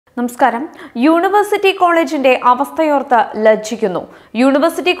നമസ്കാരം. യൂണിവേഴ്സിറ്റി കോളേജിന്റെ അവസ്ഥയോർത്ത് ലജ്ജിക്കുന്നു.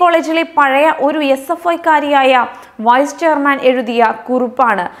 യൂണിവേഴ്സിറ്റി കോളേജിലെ പഴയ ഒരു SFIക്കാരിയായ വൈസ് ചെയർമാൻ എഴുതിയ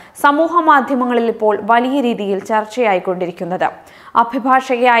കുറിപ്പാണ് സമൂഹ മാധ്യമങ്ങളിൽ ഇപ്പോൾ വലിയ രീതിയിൽ ചർച്ചയായിക്കൊണ്ടിരിക്കുന്നത്.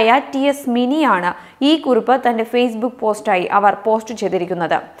 അഭിഭാഷകയായ TS മിനിയാണ് ഈ കുറിപ്പ് തന്റെ ഫേസ്ബുക്ക് പോസ്റ്റായി അവർ പോസ്റ്റ്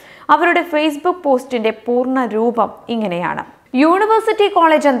ചെയ്തിരിക്കുന്നത്. അവരുടെ ഫേസ്ബുക്ക് പോസ്റ്റിന്റെ പൂർണ്ണ രൂപം ഇങ്ങനെയാണ്: യൂണിവേഴ്സിറ്റി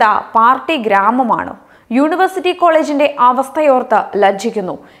കോളേജ് എന്താ പാർട്ടി ഗ്രാമമാണോ? യൂണിവേഴ്സിറ്റി കോളേജിന്റെ അവസ്ഥയോർത്ത്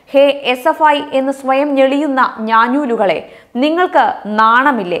ലജ്ജിക്കുന്നു. ഹേ SFI എന്ന് സ്വയം ഞെളിയുന്ന ഞാഞ്ഞൂലുകളെ, നിങ്ങൾക്ക്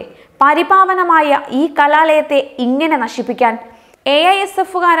നാണമില്ലേ? പരിപാവനമായ ഈ കലാലയത്തെ ഇങ്ങനെ നശിപ്പിക്കാൻ.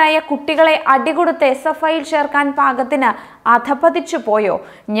 AISFകാരായ കുട്ടികളെ അടികൊടുത്ത് SFIയിൽ ചേർക്കാൻ പാകത്തിന് അധപതിച്ചു പോയോ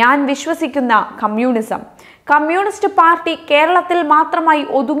ഞാൻ വിശ്വസിക്കുന്ന കമ്മ്യൂണിസം? കമ്മ്യൂണിസ്റ്റ് പാർട്ടി കേരളത്തിൽ മാത്രമായി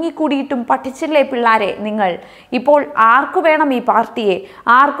ഒതുങ്ങിക്കൂടിയിട്ടും പഠിച്ചില്ലേ പിള്ളാരെ നിങ്ങൾ? ഇപ്പോൾ ആർക്കു വേണം ഈ പാർട്ടിയെ?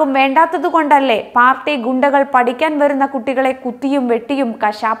 ആർക്കും വേണ്ടാത്തത് കൊണ്ടല്ലേ പാർട്ടി ഗുണ്ടകൾ പഠിക്കാൻ വരുന്ന കുട്ടികളെ കുത്തിയും വെട്ടിയും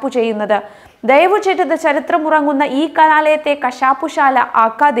കശാപ്പു ചെയ്യുന്നത്? ദയവു ചെയ്തത് ചരിത്രമുറങ്ങുന്ന ഈ കലാലയത്തെ കശാപ്പുശാല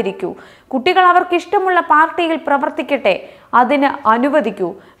ആക്കാതിരിക്കൂ. കുട്ടികൾ അവർക്കിഷ്ടമുള്ള പാർട്ടിയിൽ പ്രവർത്തിക്കട്ടെ, അതിന്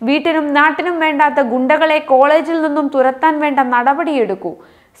അനുവദിക്കൂ. വീട്ടിനും നാട്ടിനും വേണ്ടാത്ത ഗുണ്ടകളെ കോളേജിൽ നിന്നും തുരത്താൻ വേണ്ട നടപടിയെടുക്കൂ.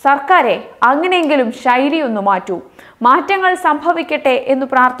 സർക്കാരെ, അങ്ങനെയെങ്കിലും ശൈലി ഒന്ന് മാറ്റൂ. മാറ്റങ്ങൾ സംഭവിക്കട്ടെ എന്ന്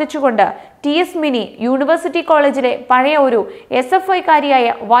പ്രാർത്ഥിച്ചുകൊണ്ട് TS മിനി യൂണിവേഴ്സിറ്റി കോളേജിലെ പഴയ ഒരു SFIക്കാരിയായ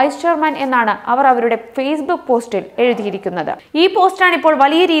വൈസ് ചെയർമാൻ എന്നാണ് അവർ അവരുടെ ഫേസ്ബുക്ക് പോസ്റ്റിൽ എഴുതിയിരിക്കുന്നത്. ഈ പോസ്റ്റാണ് ഇപ്പോൾ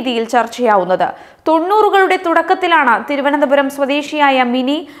വലിയ രീതിയിൽ ചർച്ചയാവുന്നത്. 90കളുടെ തുടക്കത്തിലാണ് തിരുവനന്തപുരം സ്വദേശിയായ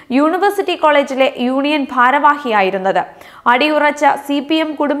മിനി യൂണിവേഴ്സിറ്റി കോളേജിലെ യൂണിയൻ ഭാരവാഹിയായിരുന്നത്. അടിയുറച്ച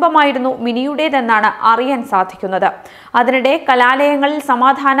CPM കുടുംബമായിരുന്നു മിനിയുടേതെന്നാണ് അറിയാൻ സാധിക്കുന്നത്. അതിനിടെ കലാലയങ്ങളിൽ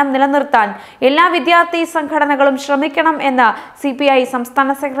സമാധാനം നിലനിർത്താൻ എല്ലാ വിദ്യാർത്ഥി സംഘടനകളും ശ്രമിക്കണം എന്ന് CPI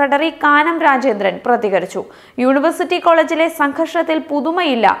സംസ്ഥാന സെക്രട്ടറി കാനം രാജേന്ദ്രൻ പ്രതികരിച്ചു. യൂണിവേഴ്സിറ്റി കോളേജിലെ സംഘർഷത്തിൽ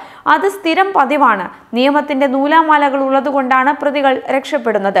പുതുമയില്ല, അത് സ്ഥിരം പതിവാണ്. നിയമത്തിന്റെ നൂലാമാലകൾ ഉള്ളതുകൊണ്ടാണ് പ്രതികൾ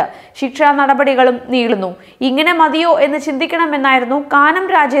രക്ഷപ്പെടുന്നത്. ശിക്ഷാ നടപടികളും നീളുന്നു. ഇങ്ങനെ മതിയോ എന്ന് ചിന്തിക്കണമെന്നായിരുന്നു കാനം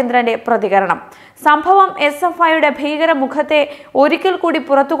രാജേന്ദ്രന്റെ പ്രതികരണം. സംഭവം SFIയുടെ ഭീകരമുഖത്തെ ഒരിക്കൽ കൂടി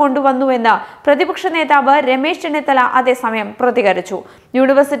പുറത്തു കൊണ്ടുവന്നുവെന്ന് പ്രതിപക്ഷ നേതാവ് രമേശ് ചെന്നിത്തല അതേസമയം പ്രതികരിച്ചു.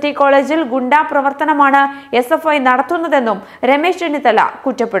 യൂണിവേഴ്സിറ്റി കോളേജിൽ ഗുണ്ടാ പ്രവർത്തനമാണ് SFI നടത്തുന്നതെന്നും രമേശ് ചെന്നിത്തല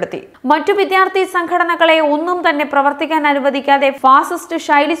കുറ്റപ്പെടുത്തി. മറ്റു വിദ്യാർത്ഥി സംഘടനകളെ ഒന്നും തന്നെ പ്രവർത്തിക്കാൻ അനുവദിക്കാതെ ഫാസിസ്റ്റ്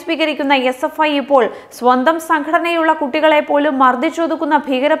ശൈലി സ്വീകരിക്കുന്ന SFI ഇപ്പോൾ സ്വന്തം സംഘടനയുള്ള കുട്ടികളെ പോലും മർദ്ദിച്ചൊതുക്കുന്ന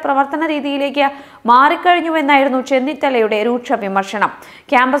ഭീകര പ്രവർത്തന രീതിയിലേക്ക് മാറിക്കഴിഞ്ഞുവെന്നായിരുന്നു ചെന്നിത്തലയുടെ രൂക്ഷ വിമർശനം.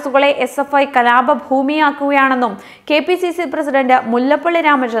 ക്യാമ്പസുകളെ SFI കലാപഭൂമിയാക്കുകയാണെന്നും KPCC president Mullappally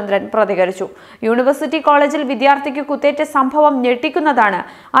Ramachandran പ്രതികരിച്ചു. യൂണിവേഴ്സിറ്റി കോളേജിൽ വിദ്യാർത്ഥിക്ക് കുത്തേറ്റ സംഭവം ഞെട്ടിക്കുന്നതാണ്.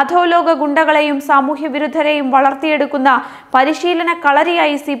 അധോലോക ഗുണ്ടകളെയും സാമൂഹ്യ വിരുദ്ധരെയും വളർത്തിയെടുക്കുന്ന പരിശീലന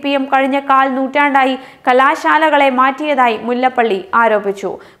കളരിയായി CPM കഴിഞ്ഞ കാൽ നൂറ്റാണ്ടായി കലാശാലകളെ മാറ്റിയതായി മുല്ലപ്പള്ളി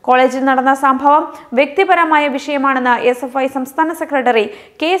ആരോപിച്ചു. കോളേജിൽ നടന്ന സംഭവം വ്യക്തിപരമായ വിഷയമാണെന്ന് SFI സംസ്ഥാന സെക്രട്ടറി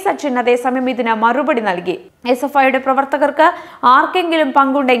K സച്ചിൻ അതേസമയം ഇതിന് മറുപടി നൽകി. SFIയുടെ പ്രവർത്തകർക്ക് ആർക്കെങ്കിലും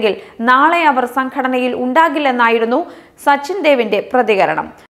പങ്കുണ്ടെങ്കിൽ നാളെ അവർ സംഘടനയിൽ ഉണ്ടാകില്ലെന്നായിരുന്നു സച്ചിൻ ദേവിന്റെ പ്രതികരണം.